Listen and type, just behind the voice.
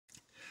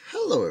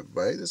Hello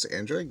everybody, this is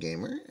Android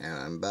Gamer, and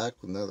I'm back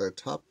with another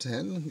top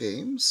 10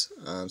 games.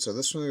 So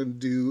this one I'm going to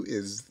do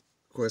is,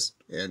 of course,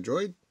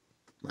 Android,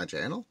 my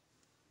channel,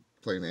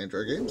 playing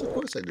Android games. Of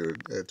course I do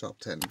a top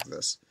 10 of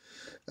this.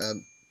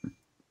 Um,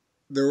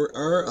 there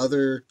are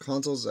other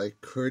consoles I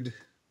could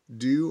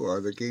do, or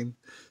other game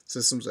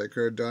systems I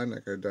could have done.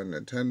 I could have done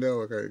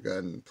Nintendo, I could have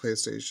done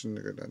PlayStation,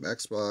 I could have done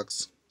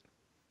Xbox.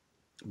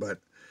 But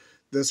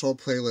this whole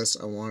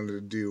playlist I wanted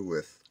to do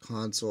with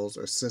consoles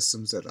or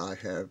systems that I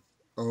have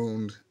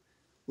owned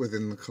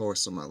within the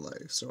course of my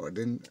life. So I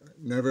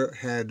never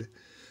had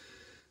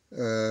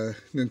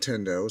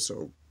Nintendo.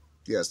 So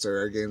yes, there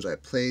are games I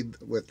played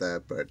with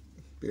that, but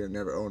I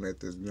never owned it.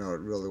 There's no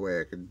really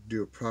way I could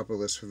do a proper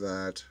list for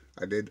that.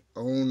 I did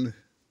own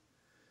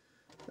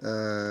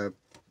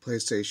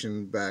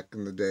PlayStation back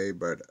in the day,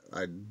 but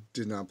I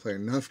did not play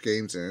enough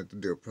games in it to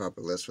do a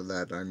proper list for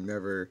that. I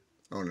never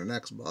owned an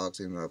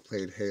Xbox, even though I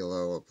played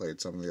Halo. I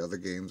played some of the other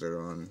games that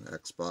are on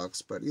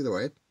Xbox, but either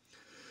way.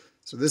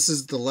 So this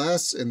is the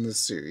last in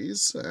this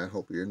series. I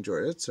hope you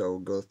enjoyed it. So we'll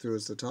go through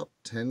as the top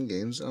 10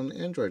 games on the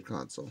Android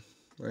console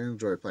or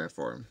Android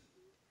platform.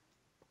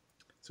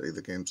 So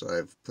either games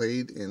I've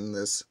played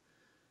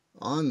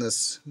on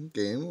this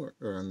game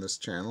or on this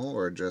channel,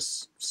 or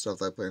just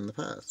stuff I played in the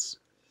past.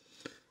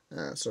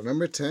 So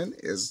number 10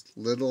 is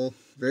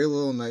Very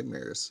Little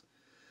Nightmares.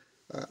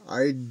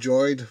 I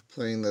enjoyed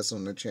playing this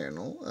on the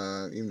channel,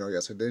 even though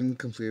yes I didn't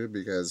complete it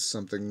because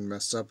something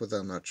messed up with it.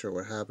 I'm not sure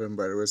what happened,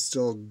 but it was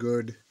still a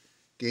good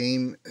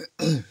game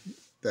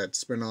that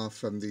spin off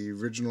from the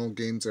original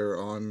games that are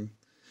on,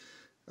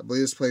 I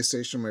believe it's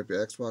PlayStation, might be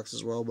Xbox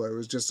as well, but it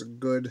was just a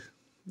good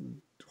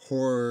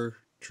horror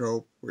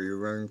trope where you're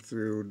running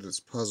through these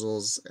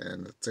puzzles,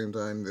 and at the same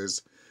time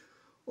there's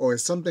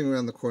always something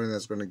around the corner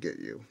that's going to get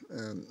you.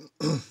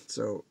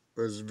 So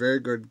it was very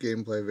good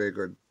gameplay, very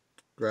good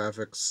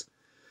graphics,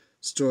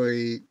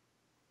 story.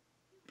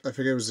 I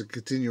figure it was a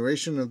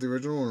continuation of the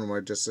original, or it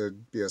might just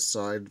be a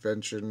side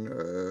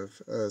venture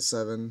of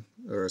 7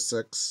 or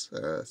 6.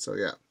 So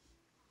yeah.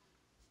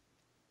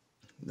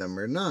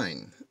 Number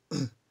 9.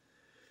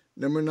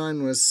 Number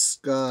 9 was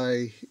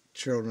Sky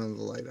Children of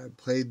the Light. I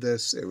played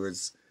this. It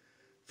was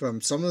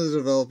from some of the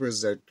developers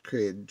that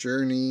created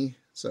Journey.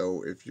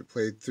 So if you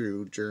played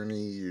through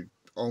Journey, you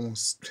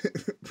almost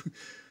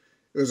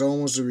it was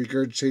almost a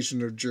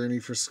regurgitation of Journey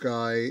for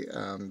Sky.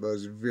 But it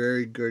was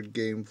very good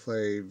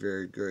gameplay,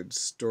 very good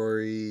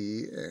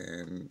story,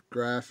 and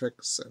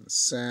graphics, and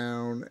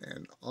sound,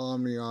 and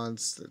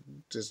ambiance that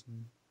just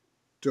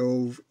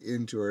dove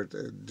into it,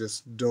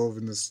 just dove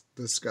in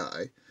the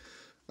sky.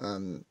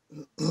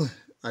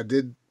 I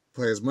did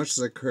play as much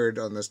as I could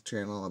on this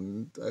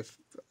channel.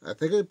 I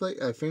think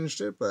I finished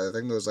it, but I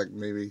think there was like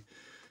maybe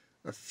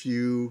a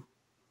few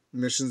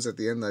missions at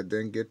the end that I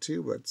didn't get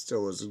to, but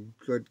still was a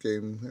good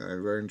game, and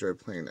I very enjoyed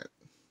playing it.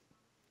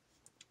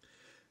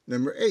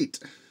 Number 8,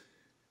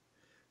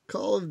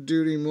 Call of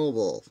Duty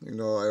Mobile. You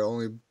know, I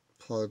only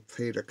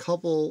played a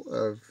couple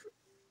of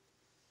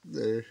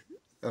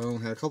I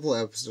only had a couple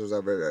of episodes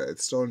of it. I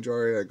still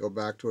enjoy it. I go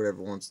back to it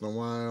every once in a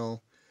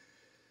while.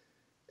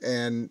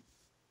 And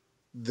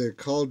the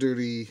Call of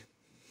Duty,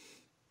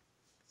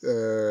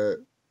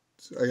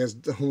 I guess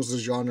almost a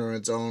genre on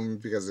its own,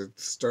 because it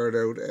started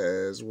out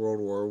as World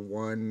War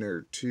I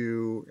or II,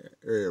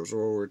 or it was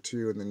World War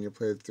II, and then you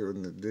played through,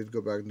 and it did go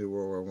back into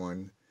World War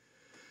I.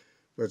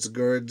 But it's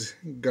good,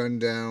 gun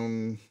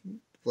down,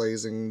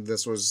 blazing.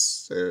 This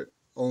was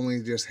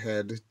only just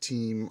had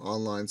team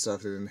online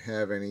stuff. It didn't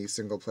have any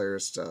single player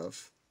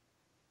stuff,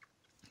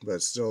 but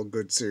it's still a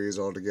good series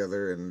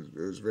altogether, and it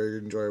was a very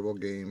enjoyable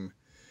game,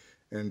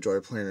 and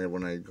enjoy playing it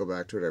when I go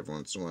back to it every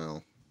once in a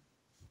while.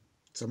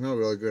 Somehow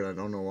really good, I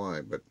don't know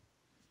why, but...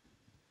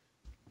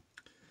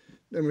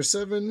 Number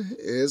 7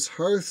 is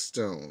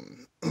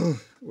Hearthstone,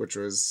 which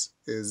is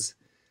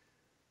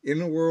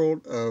in a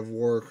world of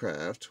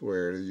Warcraft,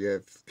 where you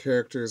have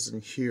characters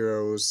and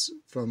heroes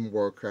from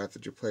Warcraft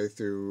that you play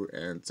through,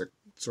 and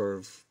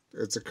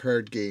it's a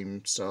card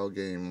game style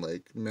game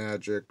like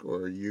Magic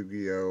or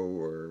Yu-Gi-Oh!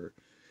 Or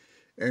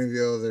any of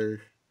the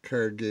other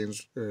card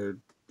games,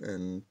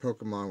 and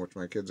Pokemon, which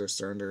my kids are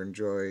starting to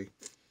enjoy,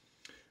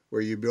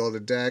 where you build a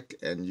deck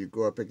and you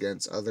go up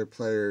against other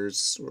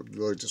players, or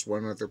really just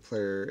one other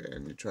player,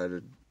 and you try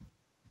to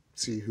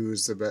see who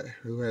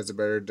has a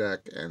better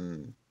deck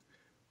and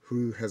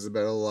who has the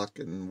better luck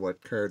and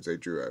what cards they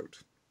drew out.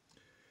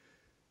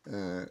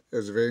 It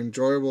was a very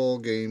enjoyable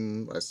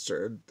game. I've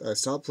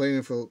stopped playing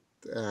it for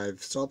a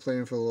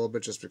little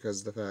bit, just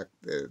because of the fact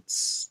that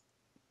it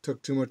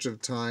took too much of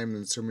time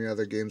and so many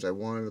other games I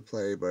wanted to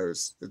play, but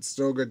it's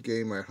still a good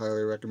game. I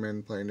highly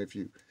recommend playing if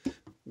you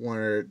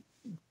want to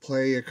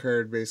play a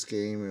card-based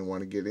game and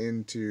want to get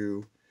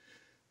into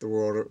the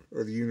world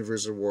or the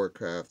universe of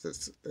Warcraft.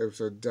 It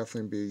would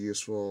definitely be a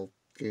useful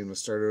game to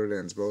start out,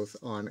 and it's both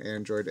on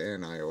Android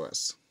and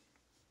iOS.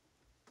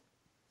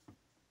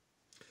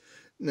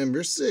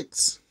 Number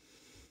 6.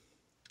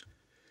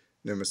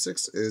 Number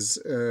 6 is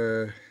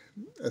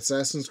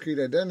Assassin's Creed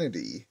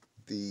Identity,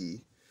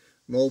 the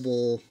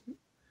mobile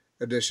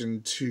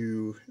addition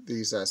to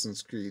the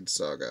Assassin's Creed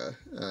saga.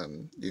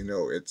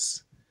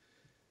 It's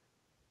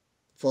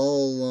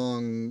follow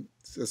along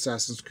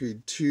Assassin's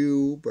Creed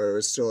 2, but it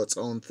was still its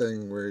own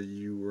thing where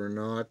you were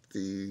not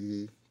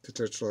the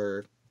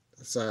titular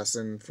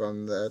assassin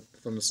from the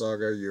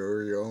saga. You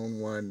were your own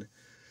one.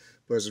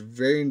 But it was a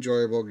very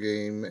enjoyable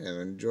game and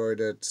enjoyed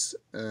it.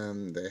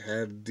 They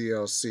had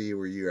DLC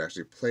where you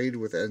actually played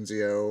with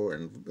Ezio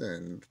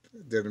and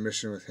did a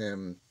mission with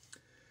him,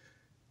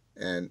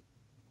 and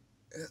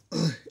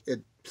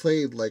it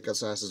played like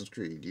Assassin's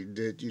Creed.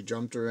 You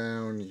jumped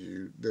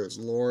around. There's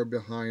lore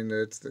behind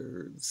it.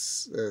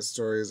 There's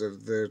stories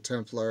of the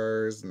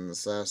Templars and the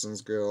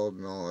Assassins Guild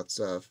and all that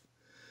stuff.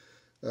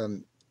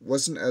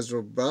 Wasn't as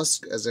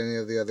robust as any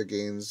of the other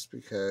games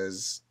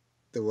because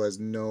there was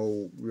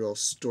no real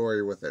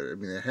story with it. I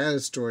mean, it had a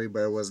story,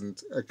 but it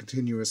wasn't a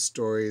continuous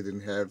story. It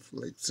didn't have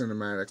like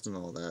cinematics and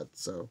all that.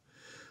 So,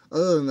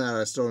 other than that,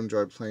 I still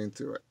enjoyed playing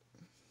through it.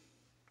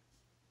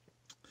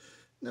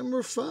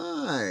 Number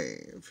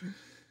 5.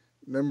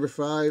 Number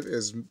 5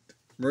 is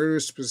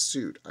Murderous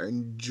Pursuit. I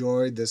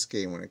enjoyed this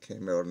game when it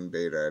came out in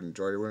beta. I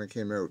enjoyed it when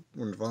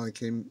it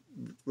finally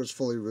was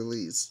fully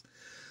released.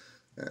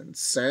 And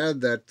sad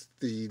that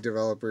the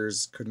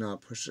developers could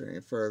not push it any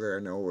further.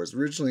 I know it was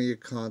originally a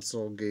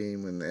console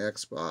game in the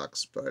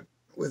Xbox, but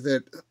with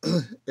it,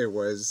 it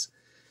was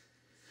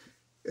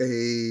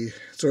a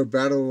sort of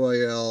battle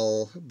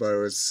royale, but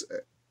it was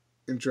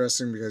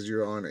interesting because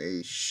you're on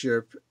a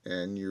ship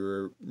and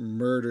you're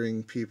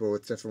murdering people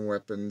with different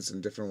weapons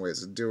and different ways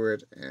to do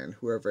it, and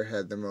whoever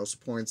had the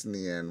most points in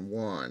the end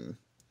won.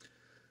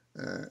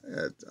 I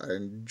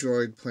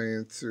enjoyed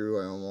playing through.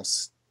 I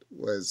almost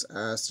was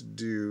asked to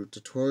do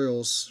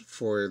tutorials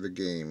for the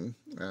game,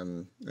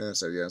 and I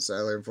said yes.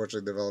 Sadly,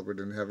 unfortunately, the developer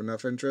didn't have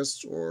enough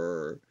interest,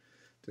 or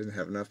didn't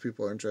have enough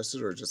people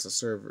interested, or just the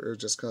server, it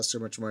just cost too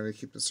much money to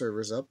keep the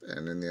servers up,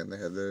 and in the end,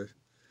 it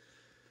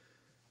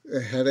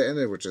had it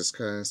ended, which is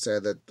kind of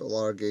sad that a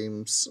lot of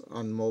games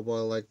on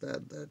mobile like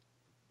that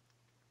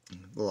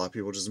a lot of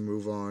people just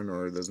move on,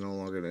 or there's no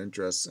longer an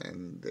interest,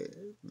 and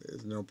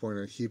there's no point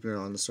in keeping it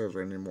on the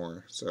server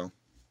anymore. So,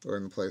 or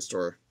in the Play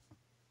Store.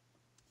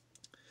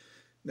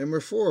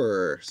 Number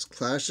 4 is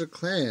Clash of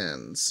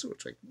Clans,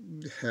 which I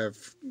have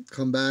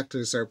come back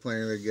to start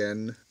playing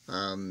again.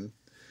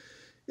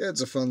 Yeah,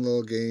 it's a fun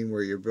little game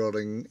where you're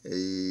building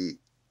a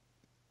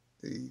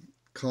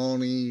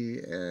colony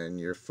and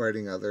you're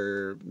fighting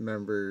other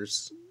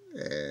members,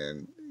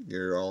 and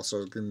you're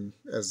also,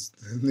 as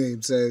the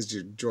name says,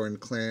 you join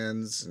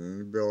clans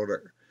and build an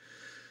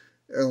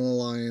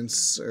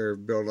alliance, or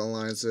build an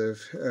alliance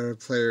of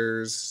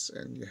players,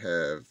 and you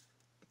have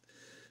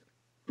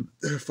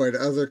fight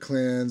other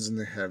clans, and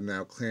they have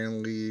now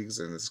clan leagues,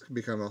 and it's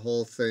become a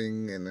whole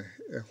thing, and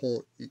a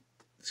whole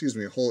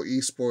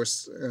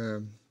esports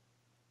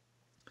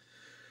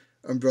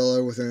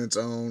umbrella within its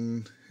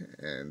own,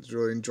 and it's a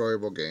really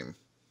enjoyable game.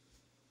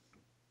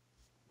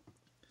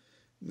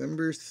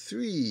 Number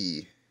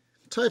 3,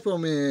 Typo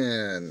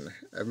Man.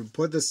 I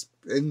put this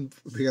in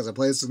because I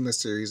played this in the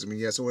series. I mean,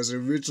 yes, it was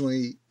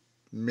originally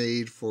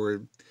made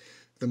for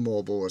the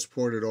mobile, was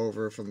ported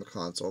over from the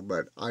console,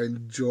 but I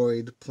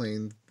enjoyed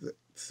playing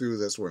through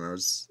this when I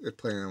was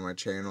playing on my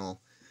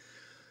channel.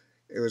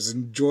 It was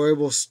an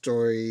enjoyable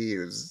story. It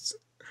was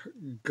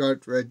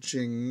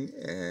gut-wrenching,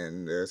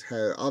 and it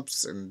had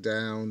ups and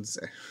downs,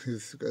 and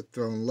it got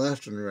thrown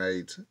left and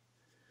right.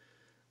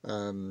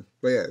 But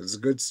yeah, it's a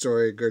good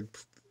story, good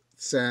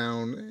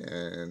sound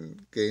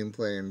and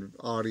gameplay and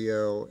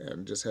audio,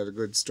 and just had a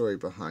good story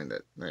behind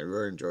it, and I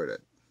really enjoyed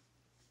it.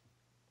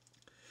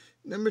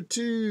 Number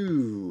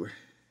 2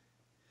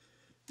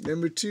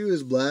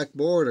 is Black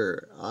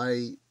Border.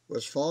 I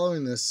was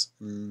following this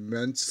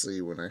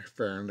immensely when I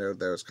found out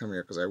that it was coming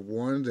out, because I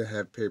wanted to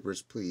have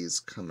Papers, Please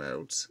come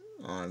out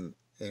on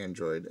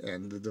Android,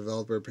 and the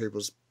developer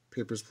Papers,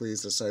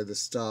 Please decided to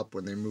stop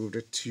when they moved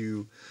it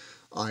to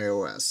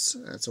iOS.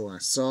 And so when I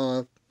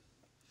saw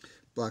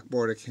Black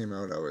Border came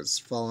out, I was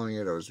following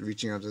it. I was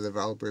reaching out to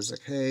developers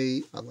like,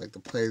 hey, I'd like to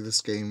play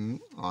this game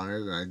on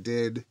it, and I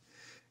did.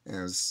 And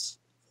it was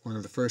one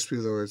of the first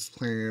people that was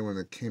playing it when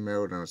it came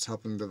out, and I was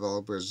helping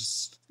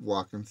developers,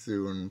 walking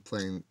through and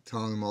playing,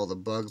 telling them all the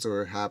bugs that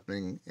were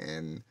happening,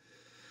 and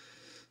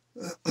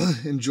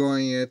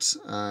enjoying it.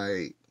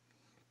 I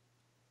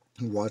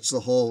watched the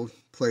whole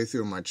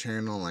playthrough on my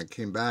channel, and I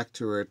came back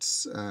to it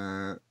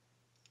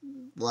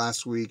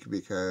last week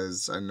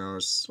because I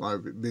noticed,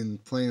 I've been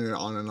playing it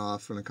on and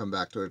off when I come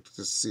back to it just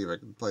to see if I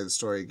could play the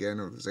story again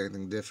or if there's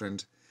anything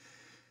different.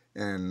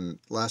 And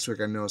last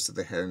week I noticed that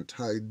they had an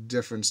entirely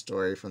different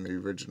story from the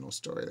original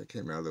story that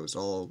came out. It was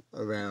all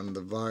around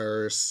the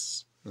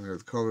virus, the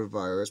COVID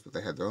virus, but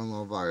they had their own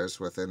little virus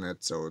within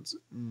it. So it's a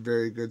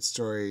very good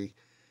story,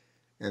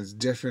 and it's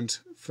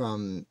different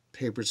from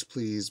Papers,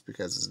 Please,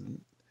 because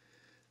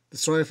the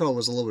story I felt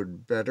was a little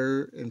bit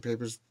better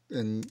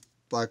in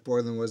Black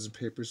Border than was in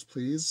Papers,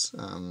 Please.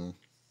 And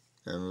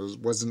it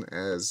wasn't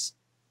as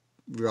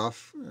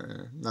rough.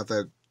 Not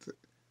that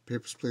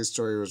Papers, Please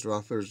story was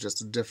rough. It was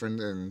just different,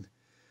 and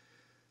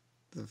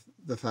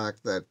the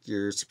fact that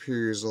your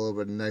superiors are a little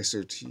bit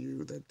nicer to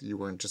you, that you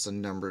weren't just a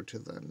number to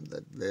them,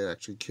 that they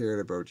actually cared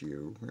about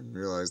you, and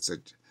realized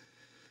that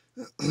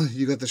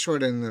you got the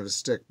short end of a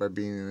stick by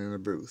being in a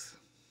booth.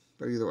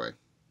 But either way.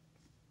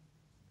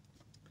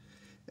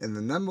 And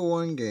the number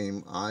one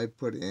game I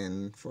put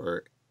in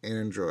for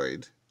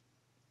Android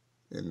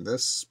in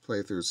this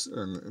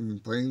playthrough, in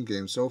playing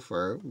game so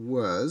far,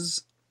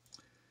 was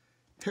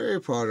Harry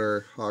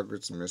Potter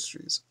Hogwarts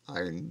Mysteries.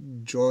 I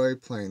enjoy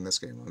playing this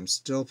game. I'm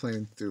still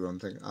playing through.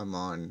 I'm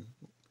on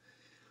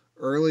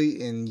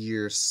early in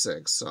year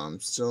 6,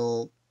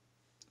 so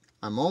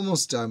I'm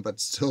almost done, but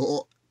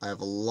still I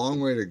have a long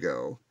way to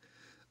go.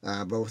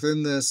 But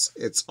within this,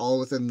 it's all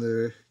within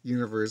the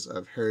universe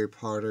of Harry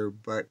Potter,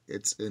 but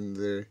it's in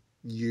the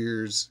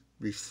years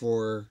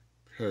before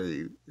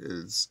Harry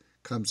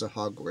comes to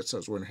Hogwarts. So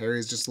it's when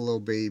Harry's just a little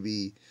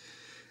baby,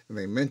 and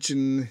they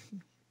mention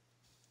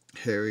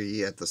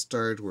Harry at the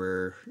start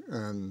where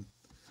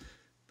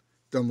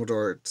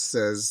Dumbledore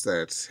says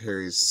that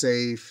Harry's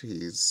safe,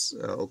 he's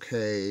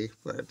okay,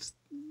 but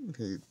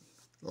a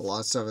lot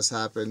of stuff has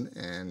happened,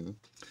 and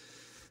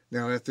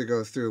now I have to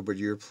go through, but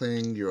you're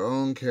playing your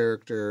own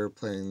character,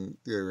 playing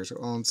your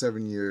own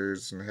 7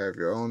 years, and have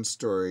your own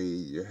story.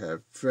 You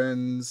have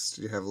friends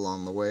you have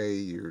along the way.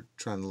 You're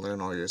trying to learn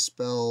all your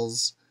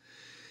spells.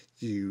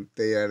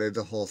 They added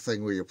the whole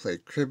thing where you play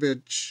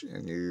cribbage,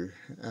 and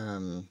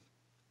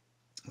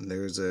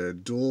there's a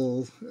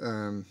duel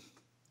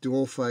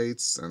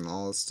fights and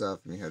all this stuff,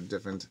 and you have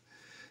different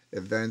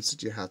events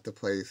that you have to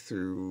play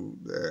through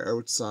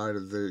outside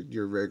of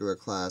your regular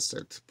class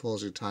that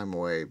pulls your time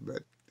away,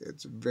 but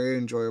it's a very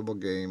enjoyable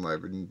game.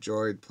 I've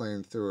enjoyed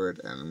playing through it,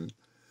 and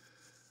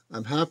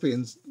I'm happy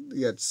and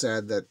yet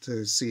sad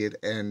to see it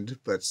end,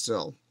 but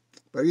still.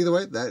 But either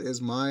way, that is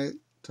my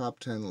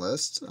top 10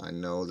 list. I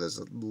know there's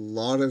a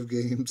lot of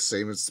games,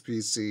 same as the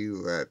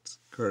PC, that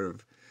could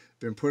have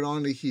been put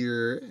onto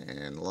here,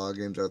 and a lot of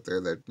games out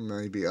there that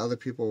maybe other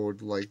people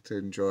would like to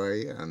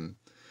enjoy, and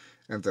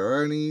if there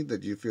are any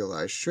that you feel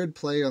I should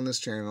play on this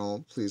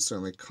channel, please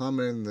certainly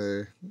comment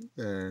in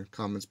the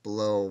comments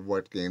below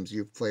what games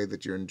you've played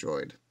that you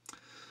enjoyed.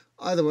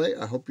 Either way,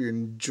 I hope you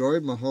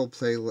enjoyed my whole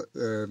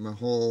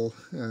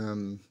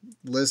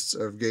list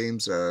of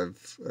games or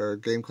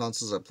game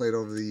consoles I've played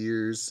over the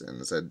years. And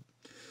as I said,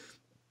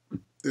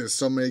 there's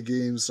so many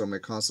games, so many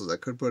consoles I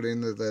could put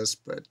into this,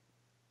 but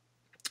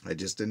I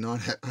just I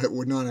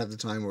would not have the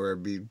time where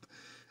I'd be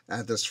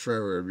at this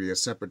forever. It'd be a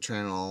separate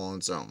channel all on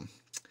its own.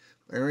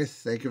 Anyway,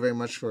 thank you very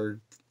much for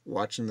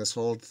watching this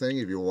whole thing,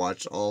 if you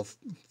watched all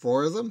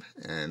 4 of them,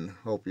 and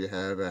hope you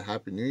have a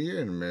Happy New Year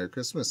and a Merry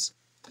Christmas.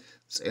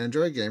 It's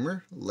Android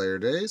Gamer, later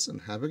days,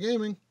 and happy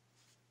gaming!